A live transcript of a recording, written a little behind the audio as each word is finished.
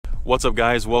What's up,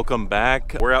 guys? Welcome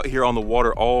back. We're out here on the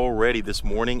water already this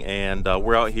morning, and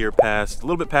we're out here a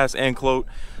little bit past Anclote.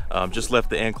 Just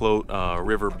left the Anclote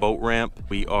River boat ramp.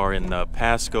 We are in the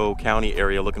Pasco County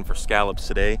area looking for scallops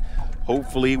today.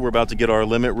 Hopefully we're about to get our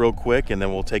limit real quick, and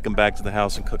then we'll take them back to the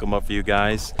house and cook them up for you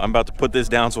guys. I'm about to put this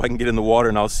down so I can get in the water,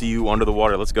 and I'll see you under the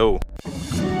water. Let's go.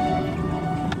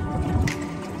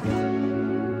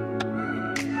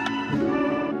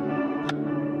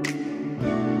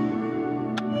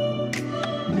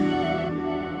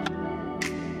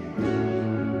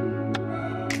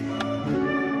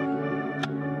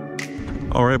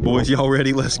 All right, boys, y'all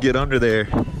ready? Let's get under there.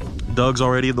 Doug's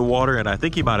already in the water, and I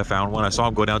think he might have found one. I saw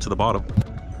him go down to the bottom.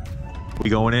 We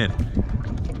going in.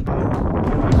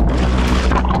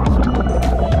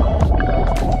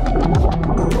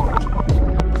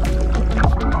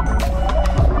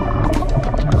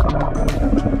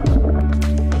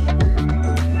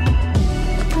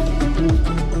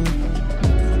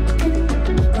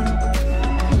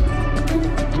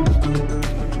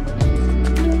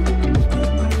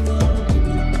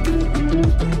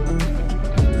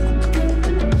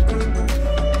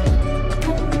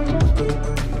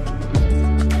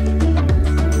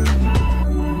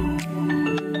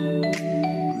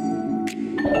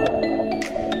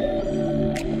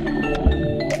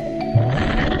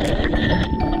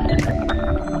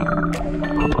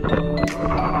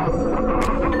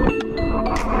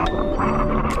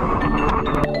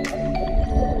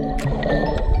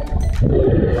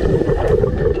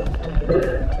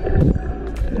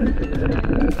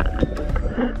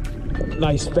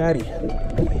 Nice fatty,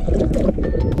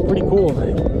 pretty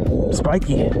cool,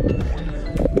 spiky.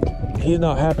 He's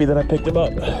not happy that I picked him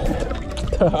up.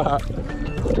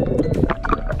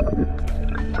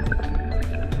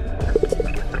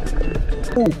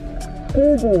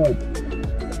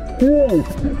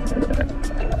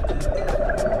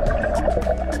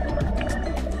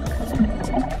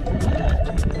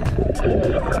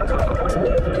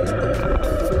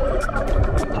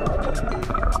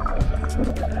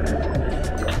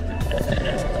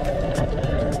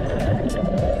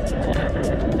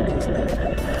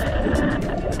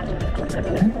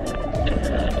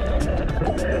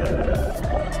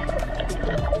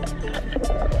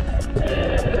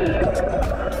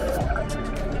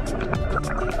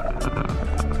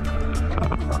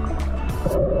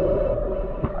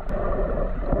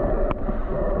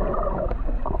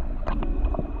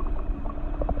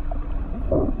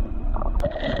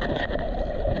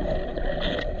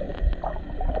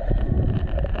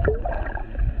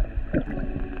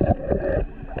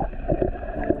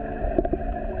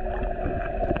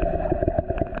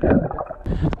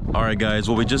 Alright guys,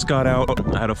 well, we just got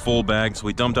out. I had a full bag, so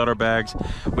we dumped out our bags.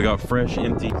 We got fresh,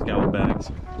 empty scallop bags,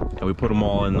 and we put them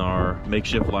all in our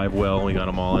makeshift live well. We got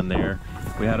them all in there.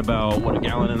 We had about, what, 1.5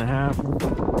 gallons?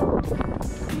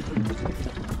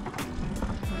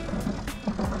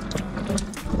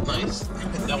 Nice.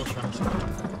 That was fast.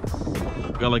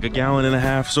 We got like 1.5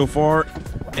 gallons so far,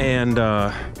 and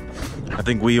I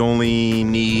think we only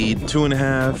need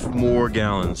 2.5 more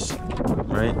gallons,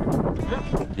 right?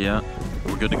 Yeah.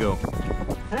 We're good to go.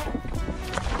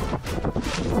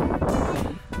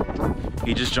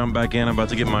 He just jumped back in. I'm about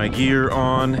to get my gear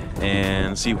on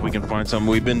and see if we can find something.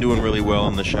 We've been doing really well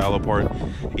in the shallow part,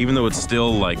 even though it's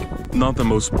still like not the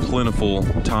most plentiful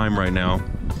time right now.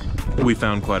 We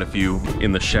found quite a few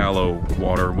in the shallow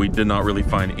water. We did not really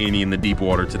find any in the deep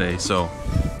water today, so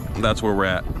that's where we're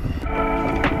at.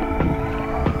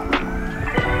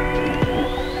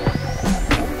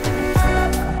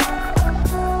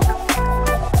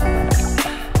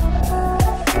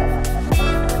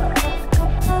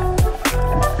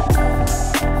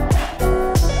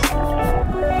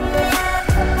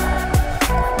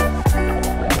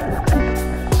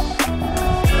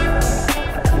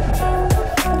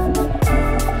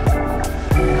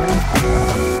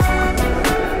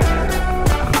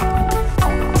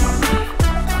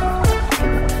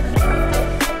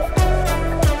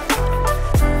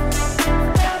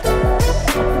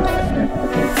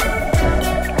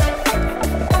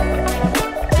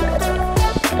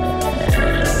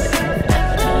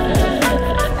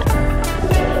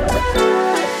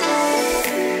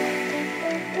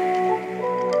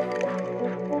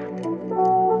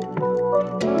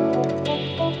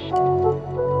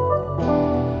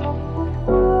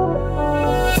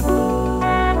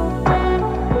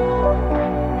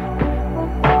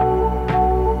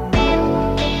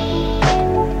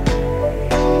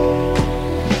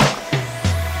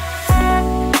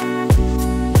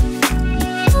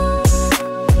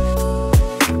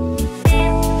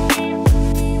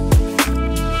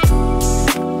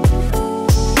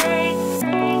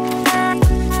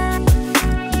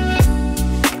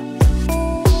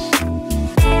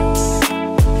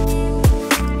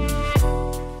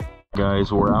 guys,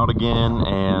 we're out again,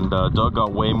 and Doug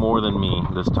got way more than me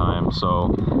this time,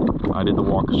 so I did the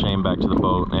walk of shame back to the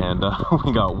boat, and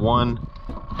we got one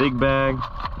big bag,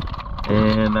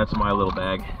 and that's my little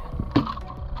bag.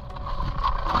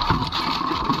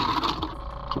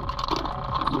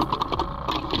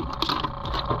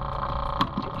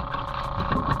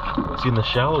 See, in the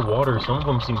shallow water, some of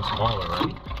them seem smaller,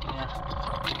 right?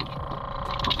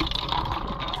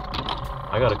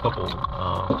 I got a couple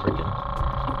freaking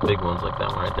big ones like that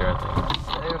one right there, I think.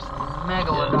 There's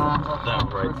megalodons. Yeah, that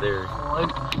one right there.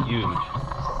 Huge.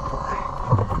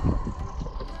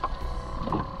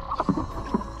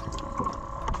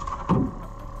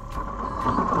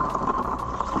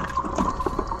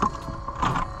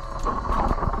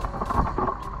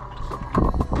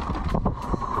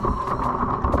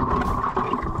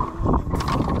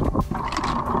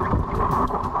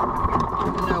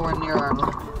 Nowhere near our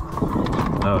limit.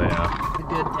 Oh yeah. A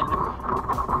good 10.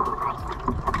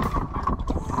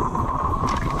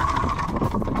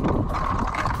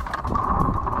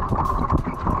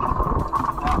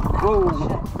 Whoa!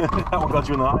 That one got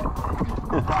you in the eye.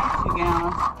 2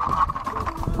 gallons.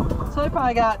 So they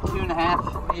probably got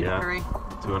 2.5, maybe 3.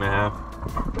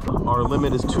 2.5. Our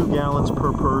limit is 2 gallons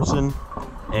per person,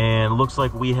 and looks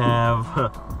like we have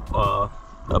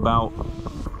about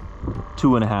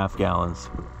 2.5 gallons.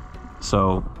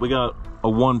 So we got a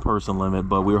 1-person limit,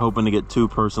 but we were hoping to get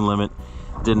 2-person limit.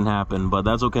 Didn't happen, but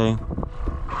that's okay.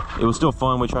 It was still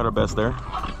fun. We tried our best there.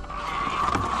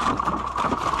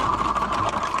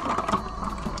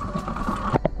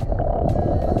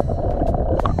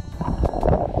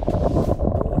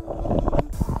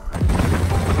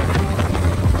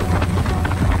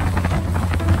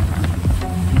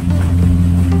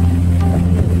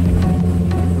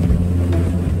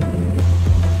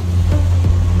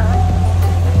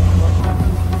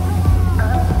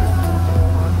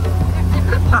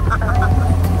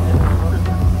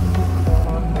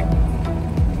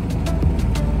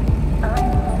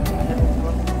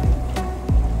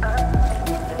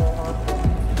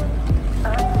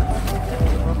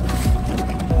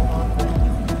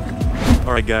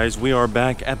 Alright guys, we are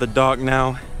back at the dock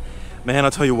now. Man,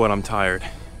 I'll tell you what, I'm tired.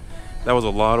 That was a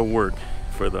lot of work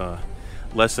for the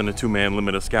less than a 2-man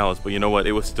limit of scallops, but you know what,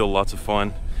 it was still lots of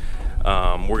fun.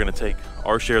 We're gonna take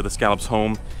our share of the scallops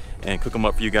home and cook them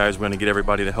up for you guys. We're gonna get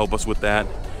everybody to help us with that.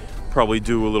 Probably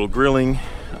do a little grilling.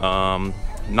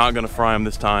 Not gonna fry them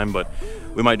this time, but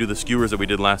we might do the skewers that we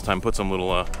did last time. Put some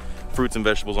little fruits and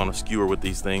vegetables on a skewer with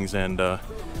these things and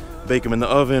bake them in the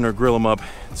oven or grill them up.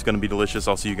 It's gonna be delicious.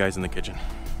 I'll see you guys in the kitchen.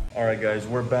 All right guys,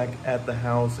 we're back at the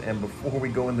house, and before we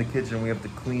go in the kitchen, we have to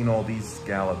clean all these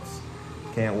scallops.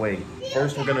 Can't wait.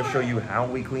 First, we're gonna show you how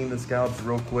we clean the scallops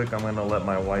real quick. I'm gonna let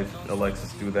my wife,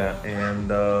 Alexis, do that, and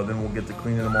then we'll get to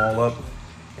cleaning them all up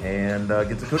and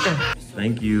get to cooking.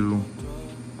 Thank you.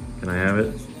 Can I have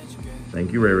it?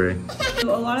 Thank you, Ray Ray.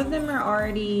 So a lot of them are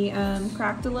already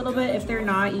cracked a little bit. If they're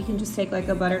not, you can just take like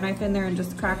a butter knife in there and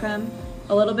just crack them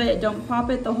a little bit. Don't pop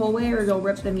it the whole way or you'll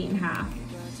rip the meat in half.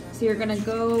 So you're gonna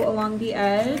go along the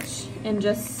edge and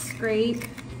just scrape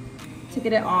to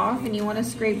get it off, and you wanna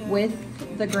scrape with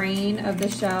the grain of the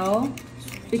shell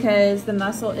because the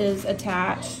muscle is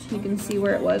attached. You can see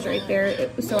where it was right there.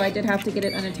 So I did have to get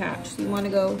it unattached. So you wanna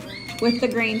go with the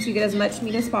grain so you get as much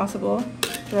meat as possible.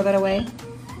 Throw that away.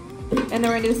 And then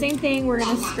we're gonna do the same thing. We're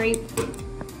gonna scrape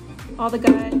all the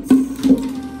guts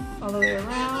all the way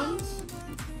around.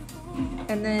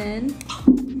 And then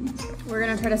we're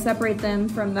gonna try to separate them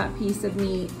from that piece of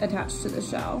meat attached to the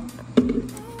shell.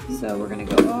 So we're gonna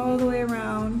go all the way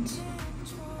around.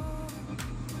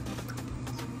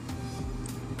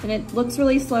 And it looks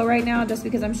really slow right now just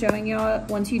because I'm showing you all.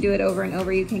 Once you do it over and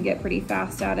over, you can get pretty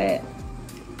fast at it.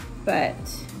 But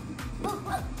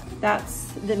that's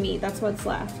the meat, that's what's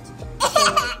left.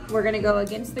 So we're gonna go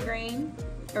against the grain,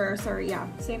 or sorry, yeah,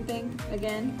 same thing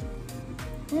again.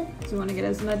 So we wanna get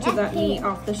as much of that meat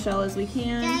off the shell as we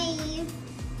can.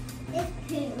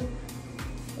 There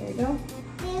you go.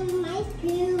 My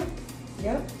scoop.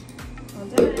 Yep, all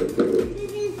done.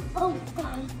 This is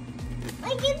open. I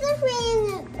get the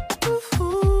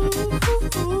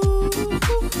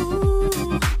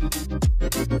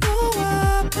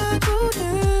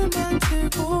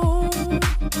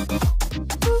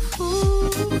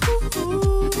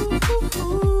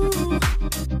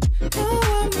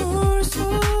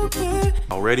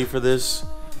All ready for this?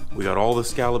 We got all the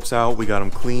scallops out. We got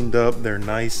them cleaned up. They're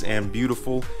nice and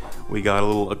beautiful. We got a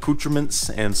little accoutrements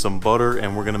and some butter,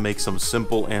 and we're gonna make some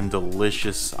simple and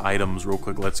delicious items real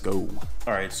quick. Let's go.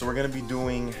 All right, so we're gonna be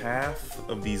doing half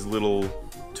of these little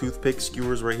toothpick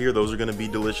skewers right here. Those are gonna be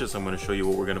delicious. I'm gonna show you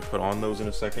what we're gonna put on those in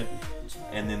a second.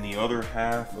 And then the other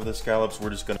half of the scallops, we're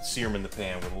just gonna sear them in the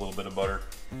pan with a little bit of butter.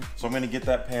 So I'm gonna get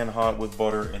that pan hot with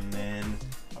butter, and then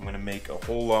I'm gonna make a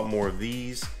whole lot more of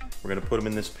these. We're gonna put them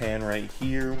in this pan right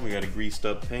here. We got a greased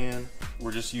up pan.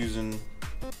 We're just using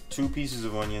 2 pieces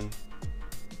of onion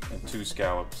and 2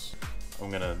 scallops.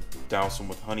 I'm gonna douse them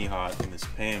with honey hot in this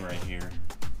pan right here.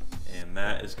 And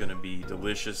that is gonna be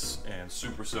delicious and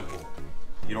super simple.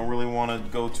 You don't really wanna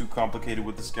go too complicated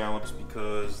with the scallops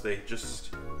because they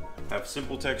just have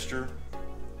simple texture,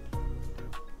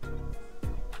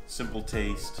 simple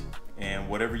taste, and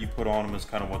whatever you put on them is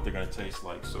kind of what they're gonna taste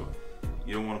like. So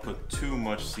you don't wanna put too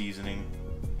much seasoning,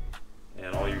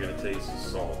 and all you're gonna taste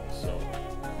is salt. So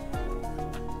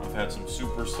I've had some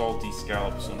super salty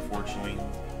scallops, unfortunately,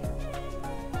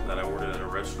 that I ordered at a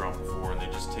restaurant before, and they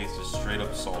just tasted straight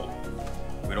up salt.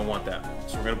 We don't want that.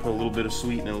 So we're gonna put a little bit of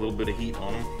sweet and a little bit of heat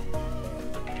on them.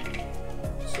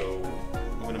 So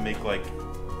I'm gonna make like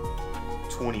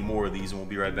 20 more of these, and we'll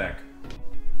be right back.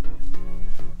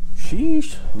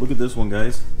 Sheesh, look at this one,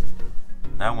 guys.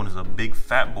 That one is a big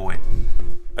fat boy.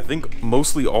 I think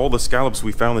mostly all the scallops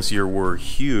we found this year were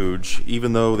huge,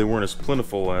 even though they weren't as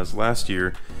plentiful as last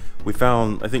year. We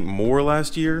found, I think, more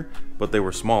last year, but they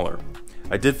were smaller.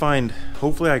 I did find,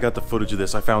 hopefully I got the footage of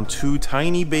this, I found 2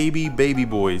 tiny baby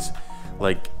boys,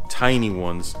 like tiny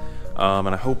ones. And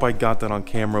I hope I got that on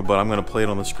camera, but I'm gonna play it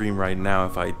on the screen right now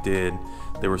if I did.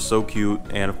 They were so cute,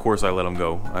 and of course I let them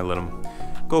go. I let them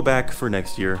go back for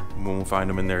next year when we find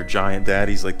them in their giant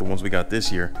daddies like the ones we got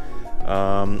this year.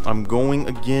 I'm going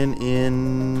again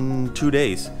in 2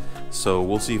 days, so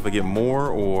we'll see if I get more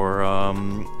or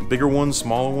bigger ones,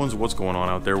 smaller ones, what's going on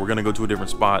out there. We're gonna go to a different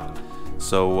spot,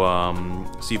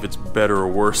 so see if it's better or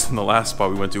worse than the last spot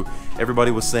we went to.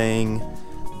 Everybody was saying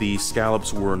the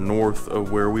scallops were north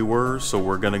of where we were, so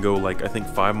we're gonna go like I think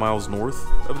 5 miles north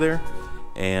of there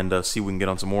and see if we can get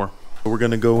on some more. We're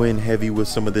gonna go in heavy with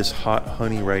some of this hot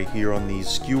honey right here on these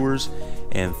skewers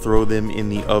and throw them in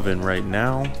the oven right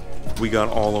now. We got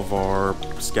all of our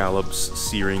scallops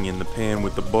searing in the pan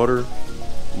with the butter.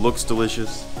 Looks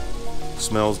delicious,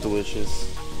 smells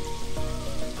delicious.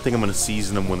 I think I'm gonna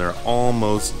season them when they're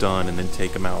almost done and then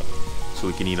take them out so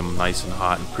we can eat them nice and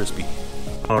hot and crispy.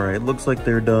 All right, looks like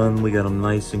they're done. We got them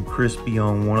nice and crispy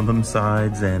on one of them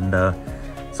sides, and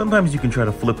sometimes you can try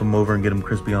to flip them over and get them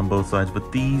crispy on both sides,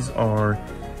 but these are,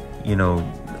 you know,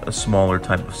 a smaller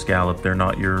type of scallop. They're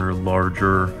not your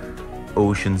larger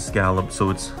ocean scallop, so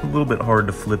it's a little bit hard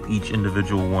to flip each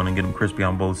individual one and get them crispy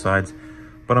on both sides.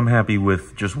 But I'm happy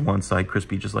with just one side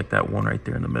crispy, just like that one right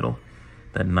there in the middle.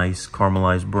 That nice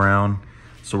caramelized brown.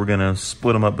 So we're gonna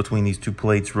split them up between these 2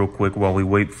 plates real quick while we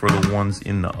wait for the ones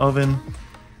in the oven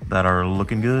that are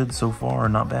looking good so far.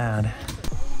 Not bad.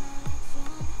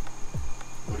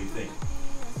 What do you think?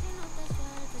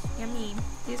 Yummy.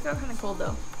 These got kind of cold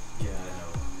though. Yeah, I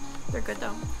know. They're good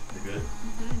though. They're good?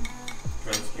 Mm-hmm.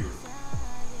 Try the skewer.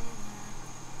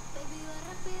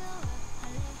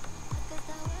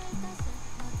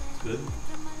 Good?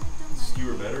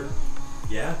 Skewer better?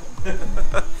 Yeah?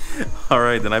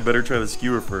 Alright, then I better try the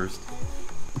skewer first.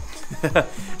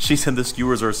 She said the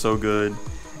skewers are so good,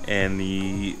 and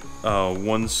the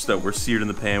ones that were seared in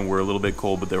the pan were a little bit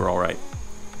cold, but they were alright.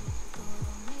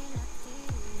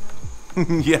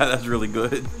 Yeah, that's really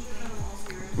good.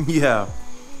 Yeah.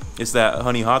 It's that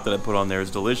honey hot that I put on there. It's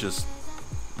delicious.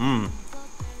 Mmm.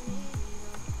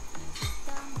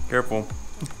 Careful.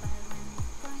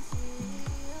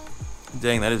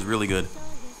 Dang, that is really good.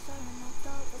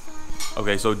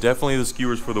 Okay, so definitely the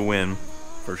skewers for the win,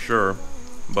 for sure.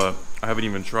 But I haven't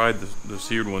even tried the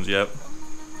seared ones yet.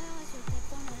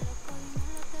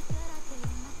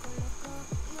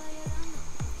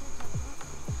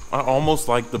 I almost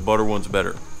like the butter ones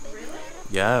better. Really?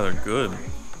 Yeah, they're good.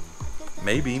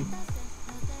 Maybe.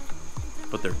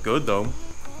 But they're good though.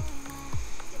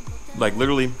 Like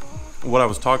literally, what I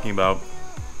was talking about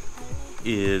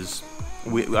is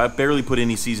I barely put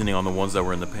any seasoning on the ones that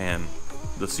were in the pan,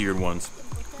 the seared ones,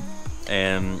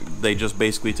 and they just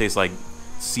basically taste like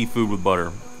seafood with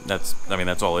butter. I mean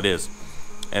that's all it is,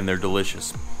 and they're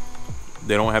delicious.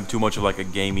 They don't have too much of like a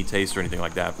gamey taste or anything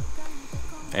like that,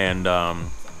 and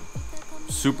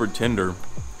super tender.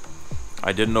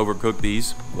 I didn't overcook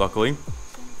these, luckily,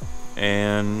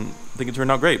 and I think it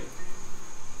turned out great.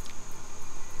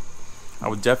 I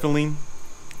would definitely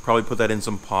probably put that in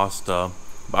some pasta.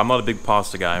 I'm not a big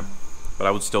pasta guy, but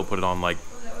I would still put it on like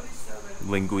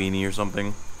linguine or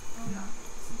something.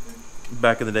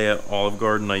 back in the day at Olive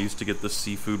Garden, I used to get the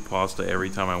seafood pasta every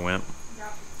time I went.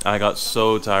 I got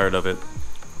so tired of it,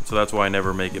 so that's why I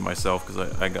never make it myself,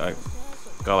 because I got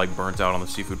like burnt out on the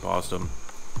seafood pasta.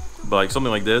 But like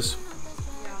something like this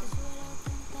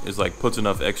is like puts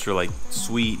enough extra like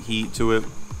sweet heat to it,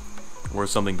 or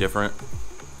something different.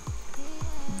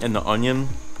 And the onion,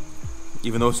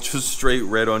 even though it's just straight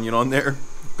red onion on there,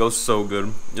 goes so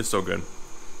good. It's so good.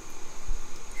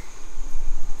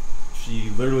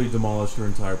 She literally demolished her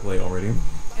entire plate already.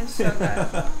 It's so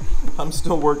good. I'm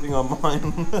still working on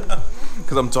mine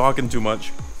because I'm talking too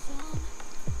much.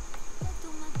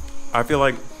 I feel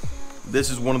like this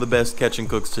is one of the best catch and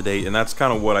cooks to date, and that's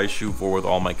kind of what I shoot for with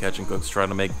all my catch and cooks, trying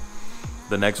to make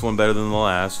the next one better than the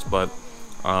last. But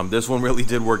this one really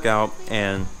did work out,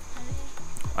 and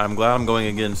I'm glad I'm going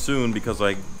again soon because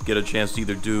I get a chance to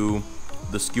either do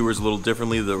the skewers a little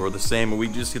differently or the same, and we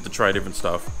just get to try different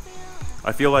stuff.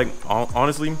 I feel like,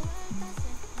 honestly,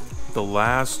 the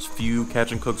last few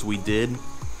catch and cooks we did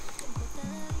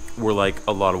were like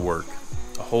a lot of work.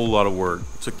 A whole lot of work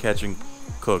to catch and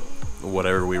cook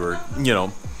whatever we were, you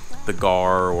know, the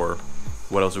gar, or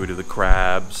what else did we do, the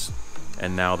crabs,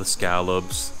 and now the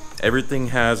scallops. Everything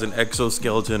has an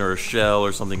exoskeleton or a shell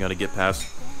or something gotta get past.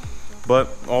 But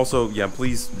also, yeah,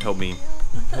 please help me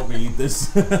eat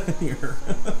this. Here.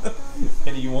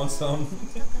 Kenny, you want some?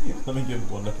 Let me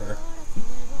give one to her.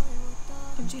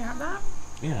 Did you have that?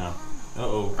 Yeah.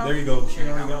 Uh-oh. There you go. She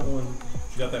already got one.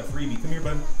 She got that freebie. Come here,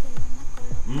 bud.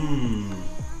 Mmm.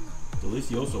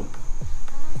 Delicioso.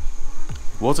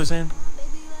 What was I saying?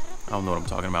 I don't know what I'm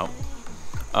talking about.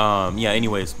 Yeah,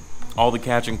 anyways. All the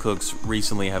catch and cooks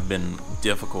recently have been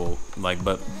difficult.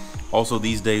 But also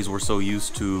these days we're so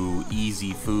used to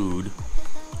easy food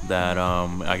that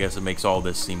I guess it makes all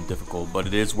this seem difficult. But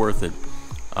it is worth it.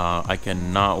 I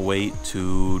cannot wait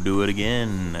to do it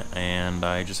again, and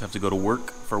I just have to go to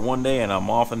work for one day and I'm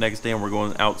off the next day, and we're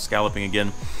going out scalloping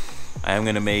again. I am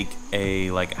gonna make a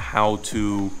like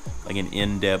how-to, like an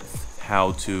in-depth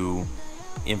how-to,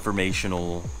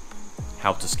 informational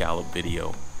how-to scallop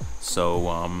video. So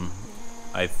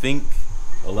I think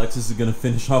Alexis is gonna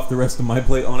finish off the rest of my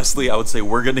plate. Honestly, I would say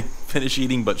we're gonna finish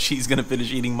eating, but she's gonna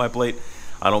finish eating my plate.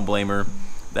 I don't blame her.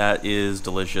 That is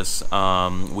delicious.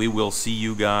 We will see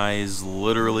you guys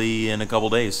literally in a couple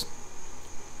days.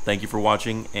 Thank you for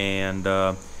watching, and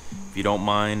if you don't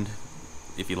mind,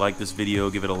 if you like this video,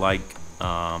 give it a like,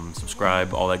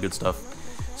 subscribe, all that good stuff.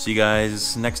 See you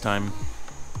guys next time.